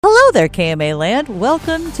there, KMA Land.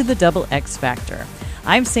 Welcome to the Double X Factor.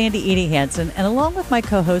 I'm Sandy Edie Hansen, and along with my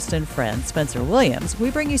co-host and friend, Spencer Williams, we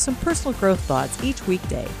bring you some personal growth thoughts each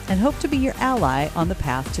weekday and hope to be your ally on the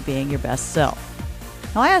path to being your best self.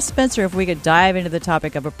 Now, I asked Spencer if we could dive into the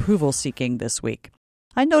topic of approval seeking this week.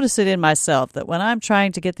 I notice it in myself that when I'm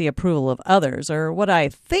trying to get the approval of others, or what I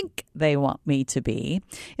think they want me to be,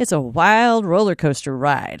 it's a wild roller coaster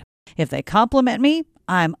ride. If they compliment me,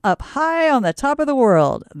 I'm up high on the top of the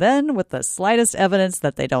world. Then, with the slightest evidence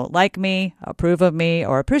that they don't like me, approve of me,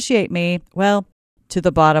 or appreciate me, well, to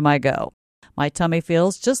the bottom I go. My tummy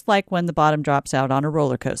feels just like when the bottom drops out on a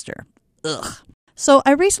roller coaster. Ugh. So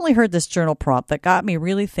I recently heard this journal prompt that got me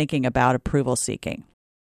really thinking about approval seeking.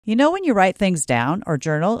 You know, when you write things down or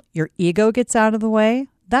journal, your ego gets out of the way?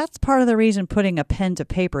 That's part of the reason putting a pen to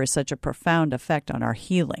paper is such a profound effect on our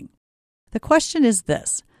healing. The question is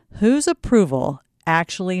this: whose approval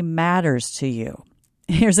actually matters to you?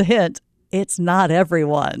 Here's a hint: it's not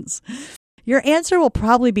everyone's. Your answer will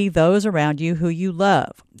probably be those around you who you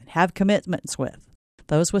love, have commitments with,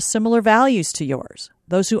 those with similar values to yours,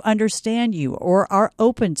 those who understand you or are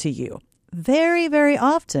open to you. Very, very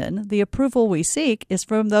often, the approval we seek is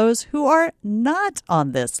from those who are not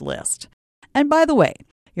on this list. And by the way,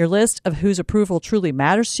 your list of whose approval truly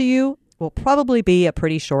matters to you will probably be a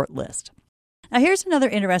pretty short list. Now, here's another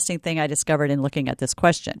interesting thing I discovered in looking at this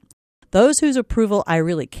question. Those whose approval I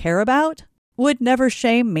really care about would never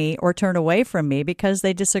shame me or turn away from me because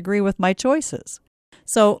they disagree with my choices.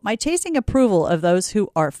 So my chasing approval of those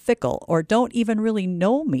who are fickle or don't even really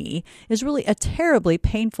know me is really a terribly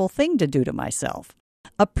painful thing to do to myself.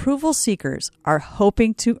 Approval seekers are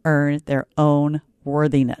hoping to earn their own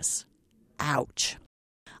worthiness. Ouch.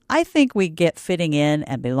 I think we get fitting in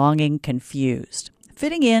and belonging confused.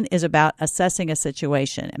 Fitting in is about assessing a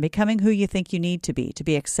situation and becoming who you think you need to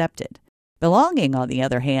be accepted. Belonging, on the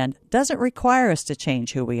other hand, doesn't require us to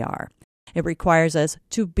change who we are. It requires us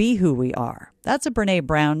to be who we are. That's a Brene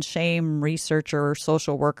Brown shame researcher,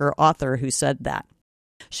 social worker, author who said that.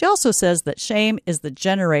 She also says that shame is the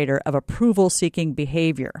generator of approval-seeking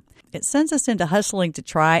behavior. It sends us into hustling to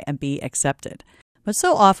try and be accepted. But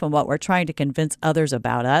so often what we're trying to convince others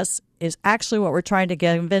about us is actually what we're trying to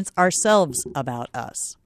convince ourselves about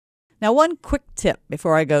us. Now, one quick tip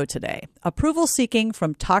before I go today. Approval seeking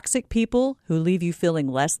from toxic people who leave you feeling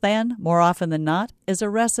less than, more often than not, is a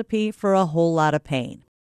recipe for a whole lot of pain.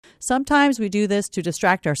 Sometimes we do this to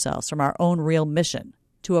distract ourselves from our own real mission,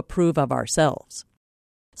 to approve of ourselves.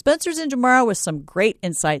 Spencer's in tomorrow with some great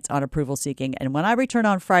insights on approval seeking, and when I return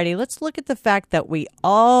on Friday, let's look at the fact that we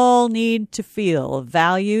all need to feel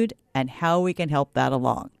valued and how we can help that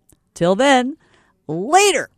along. Till then, later!